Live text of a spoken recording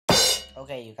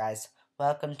Okay, you guys,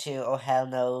 welcome to Oh Hell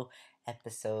No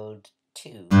episode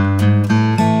 2. My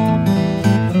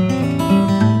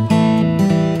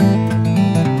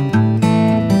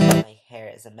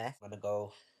hair is a mess. I'm gonna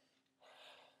go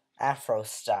Afro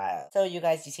style. So, you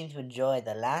guys, you seem to enjoy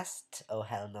the last Oh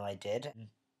Hell No I did.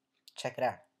 Check it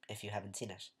out if you haven't seen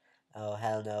it. Oh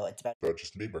Hell No, it's about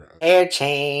Justin Bieber. Hair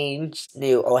change.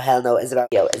 New Oh Hell No is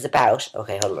about.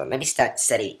 Okay, hold on. Let me start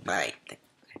steady my thing.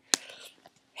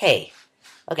 Hey.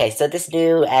 Okay, so this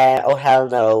new Oh Hell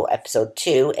No episode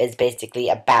 2 is basically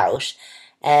about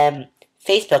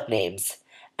Facebook names.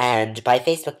 And by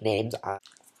Facebook names,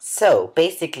 so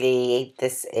basically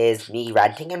this is me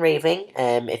ranting and raving.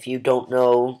 If you don't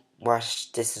know what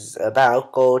this is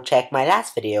about, go check my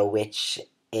last video, which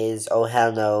is Oh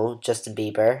Hell No, Justin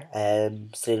Bieber,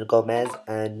 Selena Gomez,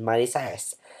 and Miley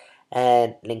Cyrus.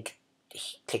 And link,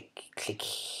 click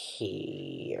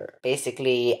here.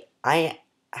 Basically, I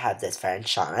have this friend,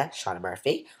 Shauna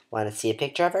Murphy. Want to see a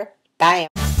picture of her? Bye!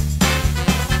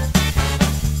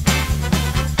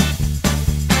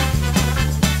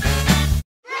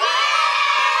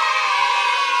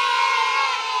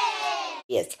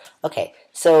 Yes. Okay.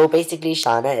 So basically,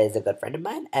 Shauna is a good friend of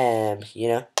mine.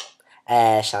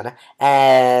 Shauna.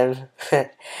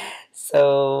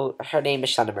 So her name is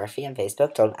Shauna Murphy on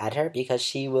Facebook. Don't add her because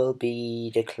she will be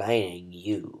declining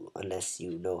you unless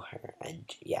you know her.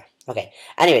 And yeah. Okay.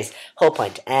 Anyways, whole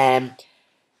point.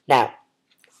 Now,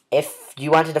 if you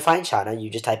wanted to find Shauna, you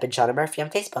just type in Shauna Murphy on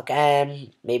Facebook.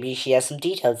 Maybe she has some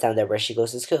details down there where she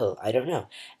goes to school. I don't know.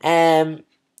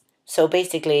 So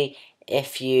basically,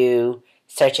 if you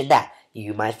search in that,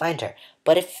 you might find her.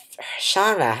 But if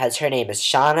Shauna has her name is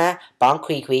Shauna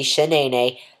Bonquiqui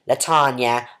Shanene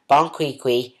Latanya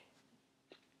Bonquiqui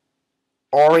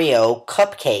Oreo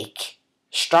Cupcake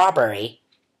Strawberry,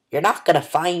 you're not gonna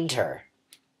find her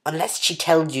unless she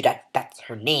tells you that that's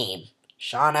her name.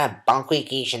 Shauna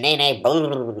Bonquiqui Shanene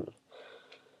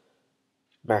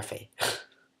Murphy.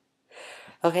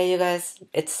 Okay, you guys,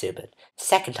 it's stupid.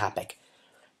 Second topic.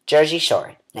 Jersey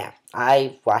Shore. Now,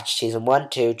 I watched season 1,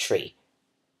 2, 3.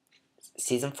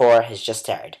 Season 4 has just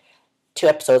started. 2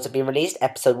 episodes have been released.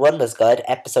 Episode 1 was good.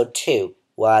 Episode 2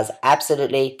 was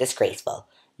absolutely disgraceful.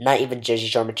 Not even Jersey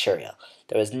Shore material.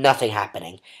 There was nothing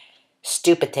happening.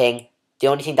 Stupid thing. The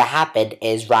only thing that happened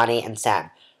is Ronnie and Sam.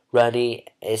 Ronnie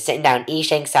is sitting down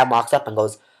eating. Sam walks up and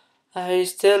goes, "I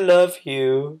still love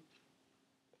you."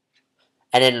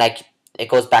 And then, it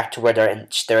goes back to where they're in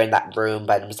that room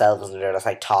by themselves and they're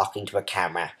just, talking to a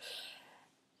camera.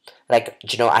 I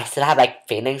still have,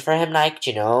 feelings for him,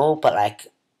 but,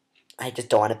 I just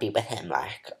don't want to be with him,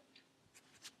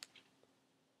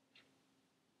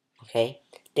 Okay?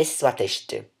 This is what they should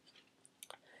do.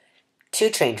 2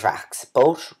 train tracks,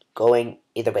 both going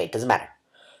either way, doesn't matter.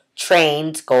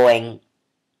 Trains going,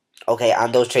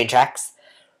 on those train tracks,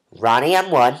 Ronnie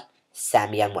on one,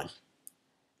 Sammy on one.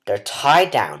 They're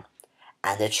tied down,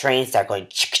 and the trains start going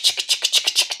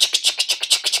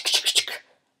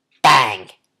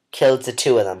bang! Kills the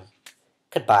 2 of them.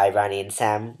 Goodbye, Ronnie and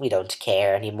Sam. We don't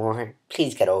care anymore.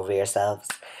 Please get over yourselves.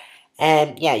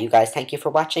 And yeah, you guys, thank you for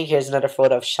watching. Here's another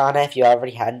photo of Shauna if you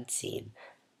already hadn't seen.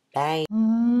 Bye.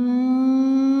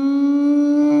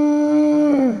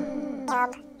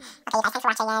 Okay, you guys, thanks for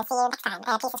watching, and see you next time.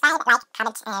 Please subscribe, like,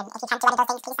 comment, if you can't do any of those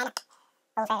things, please sign up.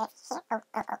 Over here? Over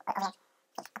here.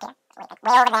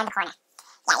 Way over there in the corner.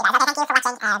 Yeah, you guys, okay, thank you for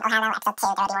watching, OhHellNo episode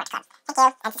 2, there will be more to come. Thank you,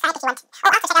 and subscribe if you want.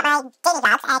 Oh, also check out my daily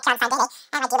vlogs, Trying to Find Daily,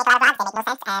 I do make a lot of vlogs, they make no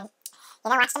sense,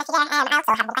 watch them if you can, I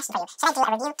also have one question for you. Should I do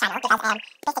a review channel, because,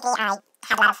 basically, I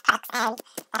have a lot of products,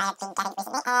 that I've been getting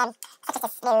recently, such as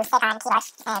this new stick-on keyboard,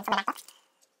 from my MacBook.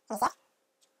 Can you see it?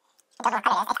 I don't know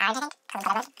what color it is, it's orange, I think, comes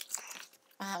color.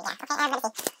 Yeah, okay, let me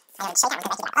see. I don't shake out with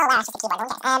my keyboard. Oh, wow, it's just a keyboard, no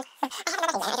one cares. I have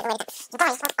another thing there, I didn't really... You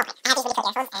guys, okay, I have these really cool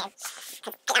earphones, I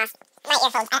lost my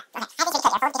earphones, okay, I have these really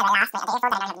cool earphones because I lost my other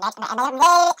earphones, and I don't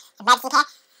have a red CK,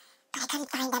 but I couldn't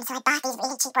find them, so I bought these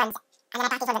really cheap ones, and then I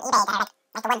bought these ones on eBay that are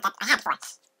like the ones that I had before.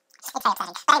 It's very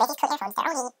exciting. But anyway, these cool earphones, they're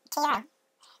only €2.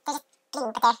 They're just blue,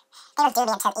 but they don't do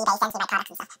me until eBay sends me my products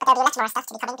and stuff, but there'll be much more stuff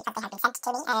to be coming because they have been sent to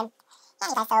me, yeah,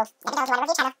 you guys, so let me know if you want a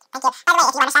review channel. Thank you. By the way,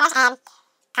 if you want a shout out,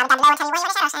 comment down below and tell me what you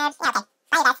want a shout out, yeah, okay.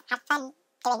 Bye, you guys. Have fun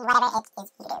doing whatever it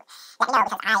is you do. Let me know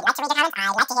because I like to read your comments.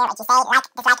 I like to hear what you say. Like,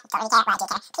 dislike, don't really care what I do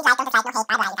care. Please like, don't dislike, no hate.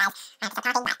 Bye bye, you guys.